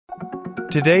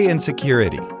Today in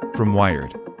Security from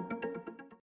Wired.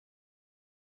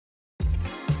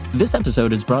 This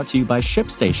episode is brought to you by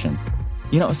ShipStation.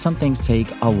 You know, some things take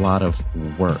a lot of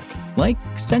work, like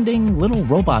sending little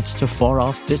robots to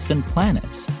far-off distant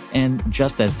planets. And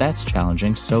just as that's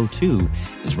challenging, so too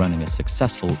is running a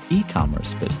successful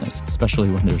e-commerce business, especially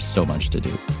when there's so much to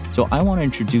do. So I want to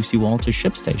introduce you all to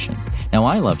ShipStation. Now,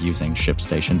 I love using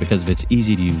ShipStation because of its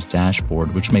easy-to-use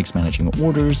dashboard, which makes managing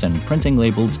orders and printing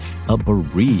labels a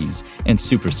breeze and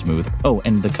super smooth. Oh,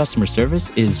 and the customer service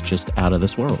is just out of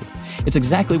this world. It's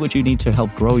exactly what you need to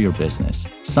help grow your business.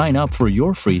 Sign up for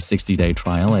your free 60-day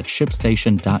trial at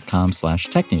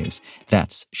shipstation.com/technews.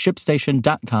 That's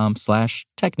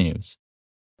shipstation.com/technews.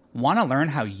 Want to learn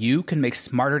how you can make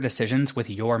smarter decisions with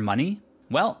your money?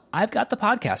 Well, I've got the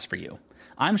podcast for you.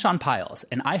 I'm Sean Piles,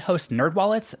 and I host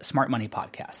NerdWallet's Smart Money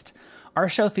Podcast. Our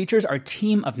show features our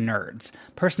team of nerds,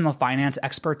 personal finance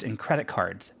experts in credit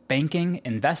cards, banking,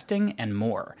 investing, and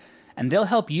more. And they'll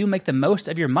help you make the most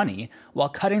of your money while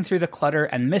cutting through the clutter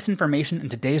and misinformation in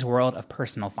today's world of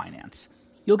personal finance.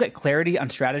 You'll get clarity on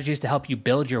strategies to help you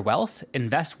build your wealth,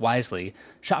 invest wisely,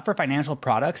 shop for financial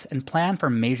products, and plan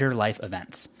for major life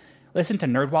events. Listen to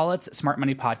NerdWallet's Smart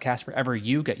Money Podcast wherever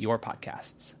you get your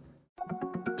podcasts.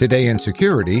 Today in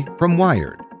Security from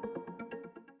Wired.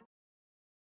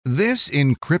 This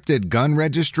encrypted gun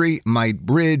registry might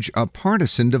bridge a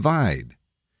partisan divide.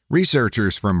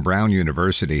 Researchers from Brown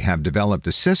University have developed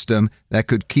a system that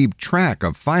could keep track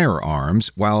of firearms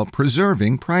while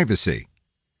preserving privacy.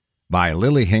 By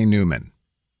Lily Hay Newman.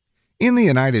 In the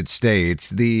United States,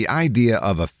 the idea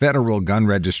of a federal gun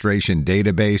registration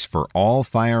database for all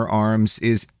firearms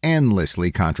is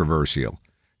endlessly controversial.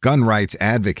 Gun rights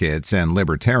advocates and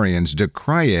libertarians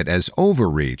decry it as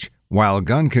overreach, while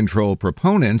gun control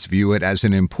proponents view it as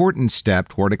an important step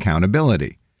toward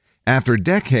accountability. After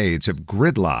decades of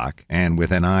gridlock, and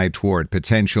with an eye toward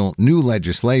potential new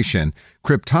legislation,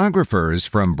 cryptographers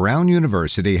from Brown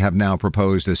University have now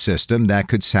proposed a system that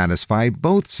could satisfy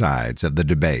both sides of the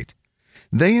debate.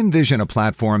 They envision a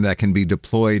platform that can be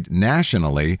deployed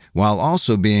nationally while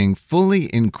also being fully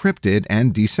encrypted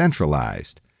and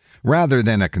decentralized. Rather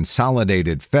than a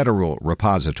consolidated federal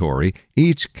repository,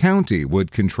 each county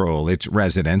would control its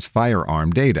residents'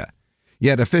 firearm data.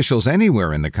 Yet officials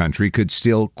anywhere in the country could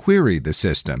still query the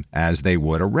system as they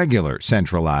would a regular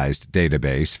centralized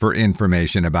database for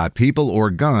information about people or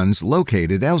guns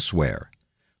located elsewhere.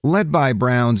 Led by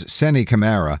Brown's Seni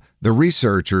Camara, the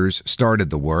researchers started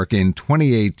the work in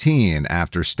 2018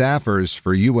 after staffers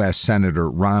for U.S. Senator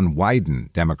Ron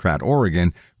Wyden, Democrat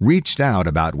Oregon, reached out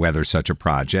about whether such a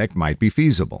project might be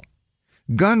feasible.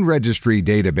 Gun registry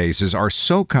databases are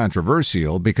so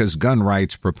controversial because gun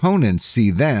rights proponents see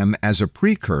them as a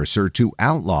precursor to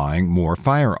outlawing more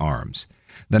firearms.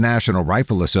 The National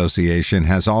Rifle Association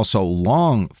has also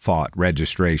long fought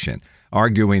registration,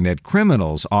 arguing that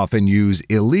criminals often use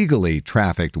illegally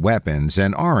trafficked weapons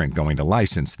and aren't going to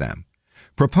license them.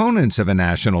 Proponents of a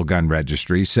national gun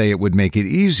registry say it would make it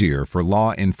easier for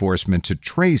law enforcement to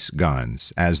trace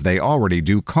guns, as they already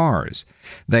do cars.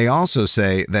 They also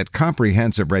say that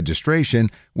comprehensive registration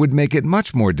would make it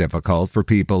much more difficult for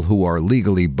people who are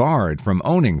legally barred from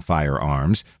owning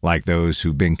firearms, like those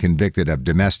who've been convicted of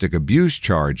domestic abuse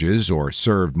charges or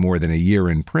served more than a year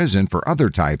in prison for other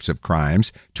types of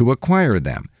crimes, to acquire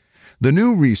them. The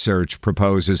new research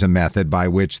proposes a method by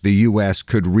which the U.S.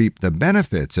 could reap the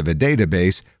benefits of a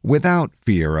database without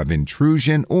fear of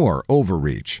intrusion or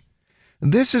overreach.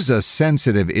 This is a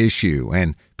sensitive issue,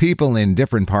 and people in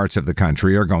different parts of the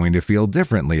country are going to feel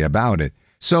differently about it.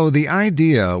 So the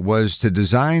idea was to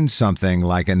design something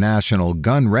like a national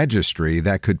gun registry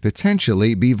that could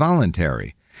potentially be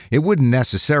voluntary. It wouldn't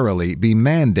necessarily be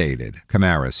mandated,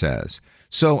 Camara says.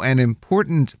 So an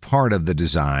important part of the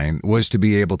design was to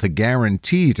be able to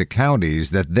guarantee to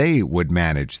counties that they would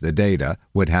manage the data,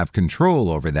 would have control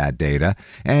over that data,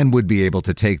 and would be able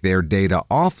to take their data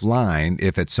offline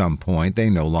if at some point they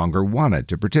no longer wanted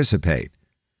to participate.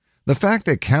 The fact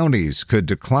that counties could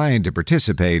decline to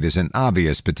participate is an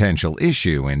obvious potential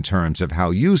issue in terms of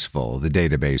how useful the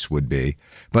database would be,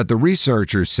 but the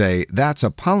researchers say that's a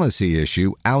policy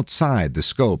issue outside the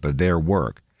scope of their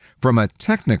work. From a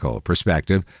technical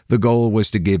perspective, the goal was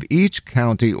to give each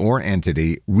county or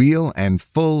entity real and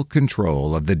full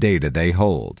control of the data they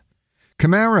hold.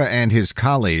 Camara and his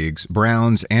colleagues,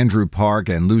 Brown's Andrew Park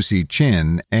and Lucy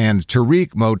Chin, and Tariq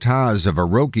Motaz of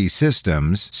Aroki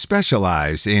Systems,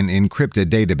 specialize in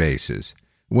encrypted databases.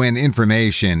 When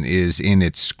information is in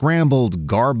its scrambled,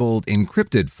 garbled,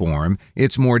 encrypted form,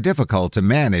 it's more difficult to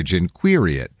manage and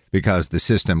query it, because the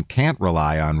system can't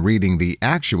rely on reading the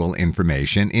actual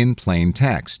information in plain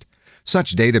text.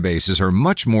 Such databases are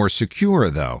much more secure,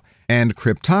 though, and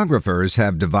cryptographers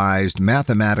have devised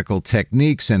mathematical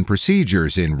techniques and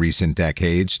procedures in recent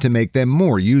decades to make them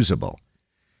more usable.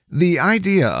 The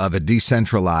idea of a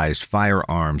decentralized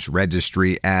firearms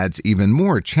registry adds even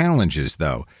more challenges,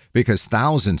 though, because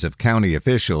thousands of county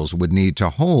officials would need to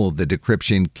hold the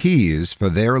decryption keys for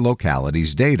their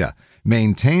locality's data,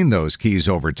 maintain those keys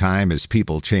over time as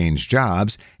people change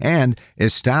jobs, and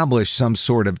establish some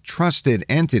sort of trusted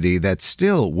entity that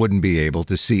still wouldn't be able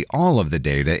to see all of the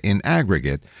data in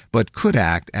aggregate, but could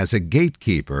act as a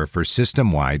gatekeeper for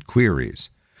system-wide queries.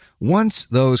 Once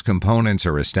those components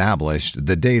are established,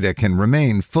 the data can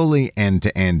remain fully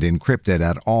end-to-end encrypted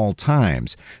at all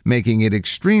times, making it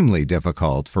extremely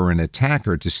difficult for an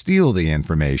attacker to steal the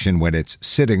information when it's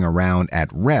sitting around at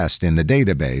rest in the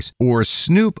database or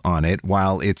snoop on it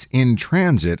while it's in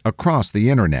transit across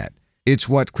the internet. It's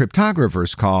what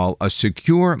cryptographers call a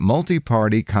secure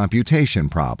multi-party computation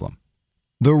problem.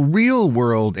 The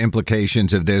real-world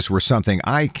implications of this were something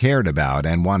I cared about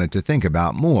and wanted to think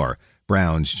about more,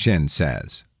 Brown's Chin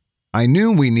says. I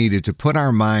knew we needed to put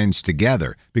our minds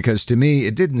together because to me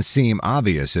it didn't seem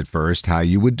obvious at first how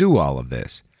you would do all of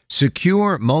this.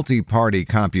 Secure multi-party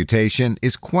computation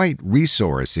is quite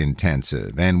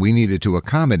resource-intensive, and we needed to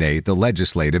accommodate the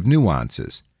legislative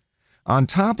nuances. On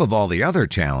top of all the other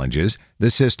challenges,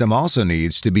 the system also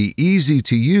needs to be easy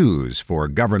to use for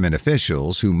government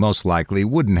officials who most likely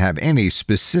wouldn't have any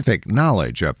specific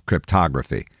knowledge of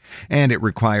cryptography. And it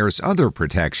requires other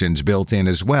protections built in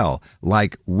as well,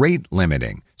 like rate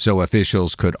limiting, so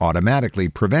officials could automatically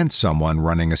prevent someone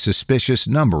running a suspicious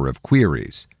number of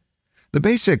queries. The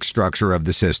basic structure of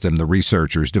the system the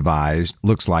researchers devised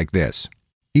looks like this.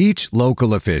 Each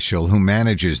local official who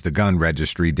manages the gun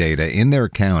registry data in their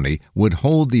county would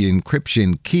hold the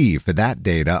encryption key for that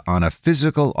data on a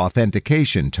physical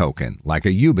authentication token, like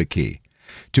a YubiKey.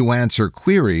 To answer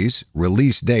queries,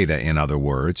 release data in other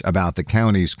words, about the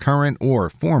county's current or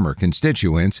former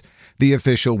constituents, the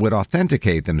official would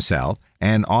authenticate themselves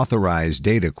and authorize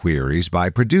data queries by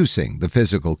producing the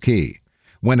physical key.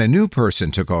 When a new person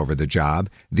took over the job,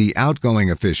 the outgoing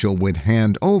official would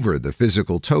hand over the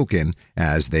physical token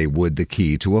as they would the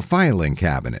key to a filing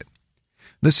cabinet.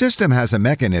 The system has a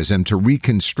mechanism to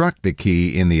reconstruct the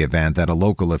key in the event that a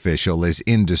local official is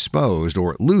indisposed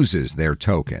or loses their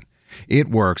token. It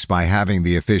works by having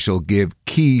the official give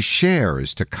key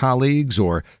shares to colleagues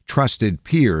or trusted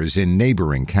peers in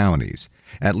neighboring counties.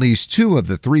 At least 2 of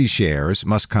the 3 shares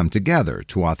must come together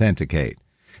to authenticate.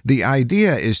 The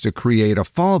idea is to create a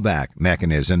fallback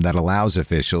mechanism that allows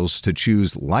officials to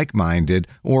choose like-minded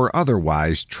or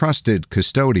otherwise trusted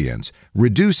custodians,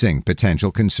 reducing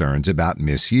potential concerns about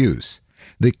misuse.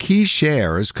 The key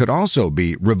shares could also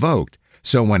be revoked,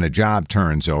 so when a job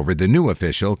turns over, the new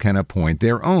official can appoint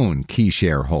their own key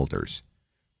shareholders.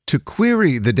 To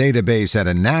query the database at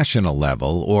a national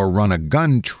level or run a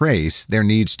gun trace, there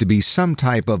needs to be some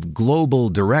type of global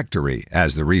directory,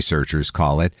 as the researchers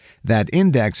call it, that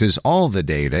indexes all the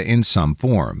data in some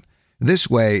form. This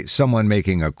way, someone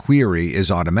making a query is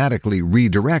automatically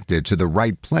redirected to the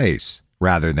right place,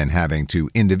 rather than having to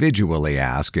individually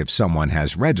ask if someone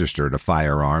has registered a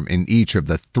firearm in each of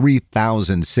the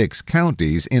 3,006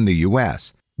 counties in the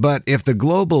U.S. But if the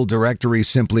global directory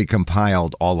simply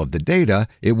compiled all of the data,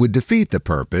 it would defeat the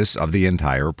purpose of the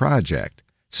entire project.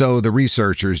 So the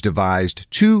researchers devised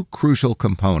 2 crucial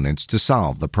components to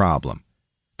solve the problem.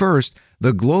 First,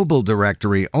 the global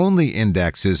directory only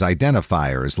indexes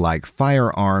identifiers like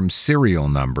firearms serial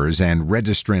numbers and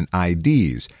registrant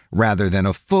IDs, rather than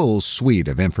a full suite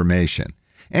of information.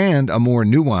 And a more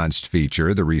nuanced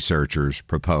feature the researchers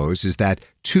propose is that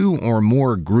 2 or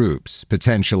more groups,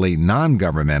 potentially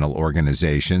non-governmental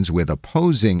organizations with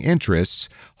opposing interests,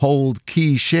 hold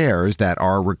key shares that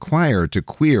are required to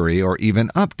query or even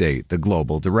update the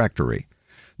global directory.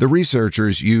 The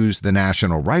researchers used the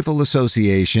National Rifle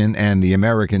Association and the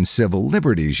American Civil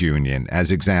Liberties Union as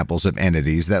examples of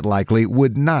entities that likely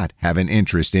would not have an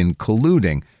interest in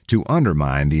colluding to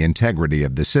undermine the integrity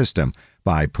of the system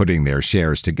by putting their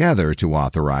shares together to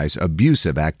authorize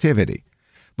abusive activity.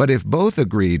 But if both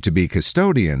agreed to be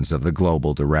custodians of the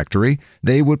global directory,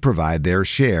 they would provide their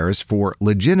shares for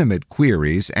legitimate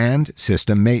queries and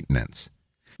system maintenance.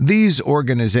 These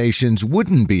organizations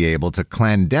wouldn't be able to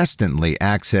clandestinely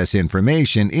access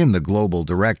information in the global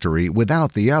directory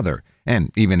without the other,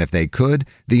 and even if they could,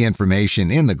 the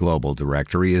information in the global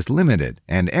directory is limited,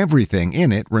 and everything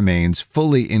in it remains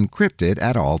fully encrypted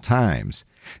at all times.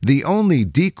 The only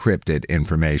decrypted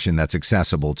information that's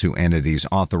accessible to entities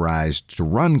authorized to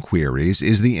run queries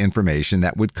is the information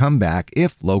that would come back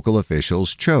if local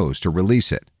officials chose to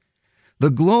release it. The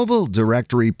global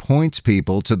directory points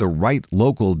people to the right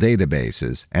local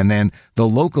databases, and then the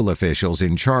local officials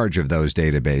in charge of those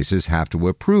databases have to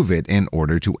approve it in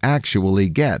order to actually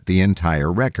get the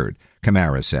entire record,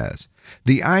 Camara says.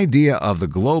 The idea of the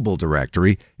global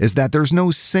directory is that there's no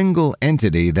single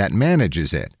entity that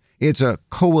manages it. It's a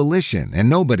coalition, and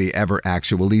nobody ever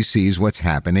actually sees what's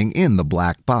happening in the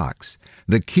black box.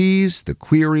 The keys, the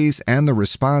queries, and the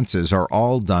responses are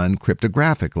all done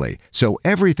cryptographically, so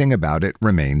everything about it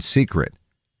remains secret.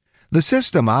 The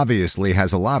system obviously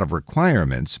has a lot of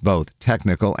requirements, both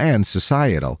technical and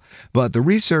societal, but the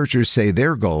researchers say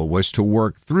their goal was to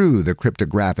work through the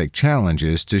cryptographic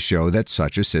challenges to show that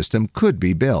such a system could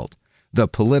be built. The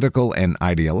political and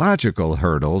ideological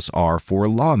hurdles are for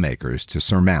lawmakers to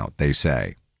surmount, they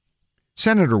say.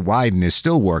 Senator Wyden is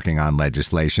still working on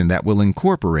legislation that will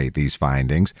incorporate these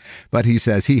findings, but he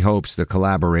says he hopes the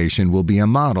collaboration will be a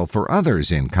model for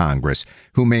others in Congress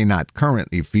who may not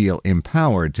currently feel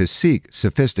empowered to seek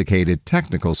sophisticated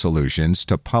technical solutions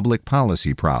to public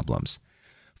policy problems.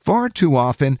 Far too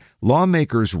often,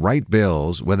 lawmakers write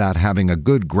bills without having a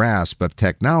good grasp of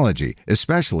technology,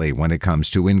 especially when it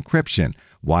comes to encryption,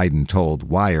 Wyden told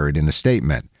Wired in a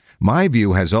statement. My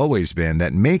view has always been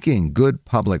that making good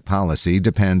public policy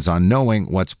depends on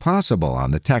knowing what's possible on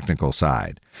the technical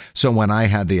side. So when I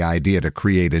had the idea to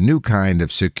create a new kind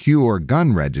of secure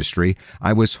gun registry,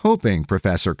 I was hoping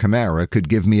Professor Camara could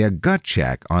give me a gut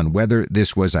check on whether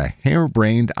this was a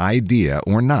harebrained idea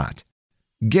or not.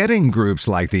 Getting groups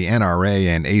like the NRA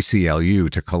and ACLU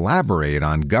to collaborate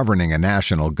on governing a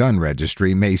national gun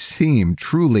registry may seem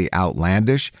truly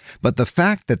outlandish, but the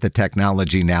fact that the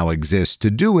technology now exists to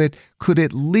do it could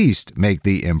at least make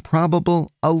the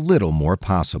improbable a little more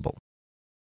possible.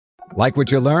 Like what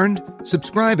you learned?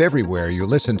 Subscribe everywhere you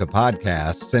listen to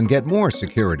podcasts and get more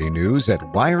security news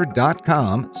at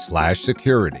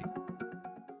wired.com/security.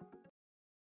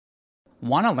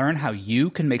 Want to learn how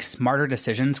you can make smarter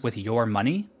decisions with your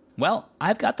money? Well,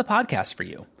 I've got the podcast for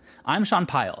you. I'm Sean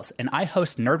Piles, and I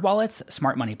host NerdWallet's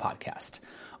Smart Money Podcast.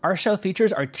 Our show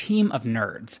features our team of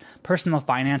nerds, personal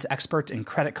finance experts in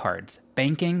credit cards,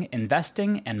 banking,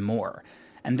 investing, and more.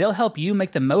 And they'll help you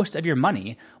make the most of your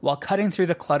money while cutting through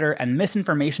the clutter and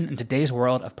misinformation in today's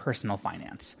world of personal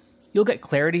finance. You'll get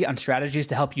clarity on strategies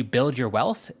to help you build your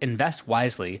wealth, invest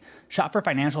wisely, shop for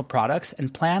financial products,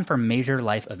 and plan for major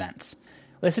life events.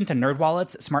 Listen to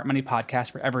NerdWallet's Smart Money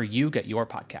Podcast wherever you get your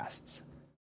podcasts.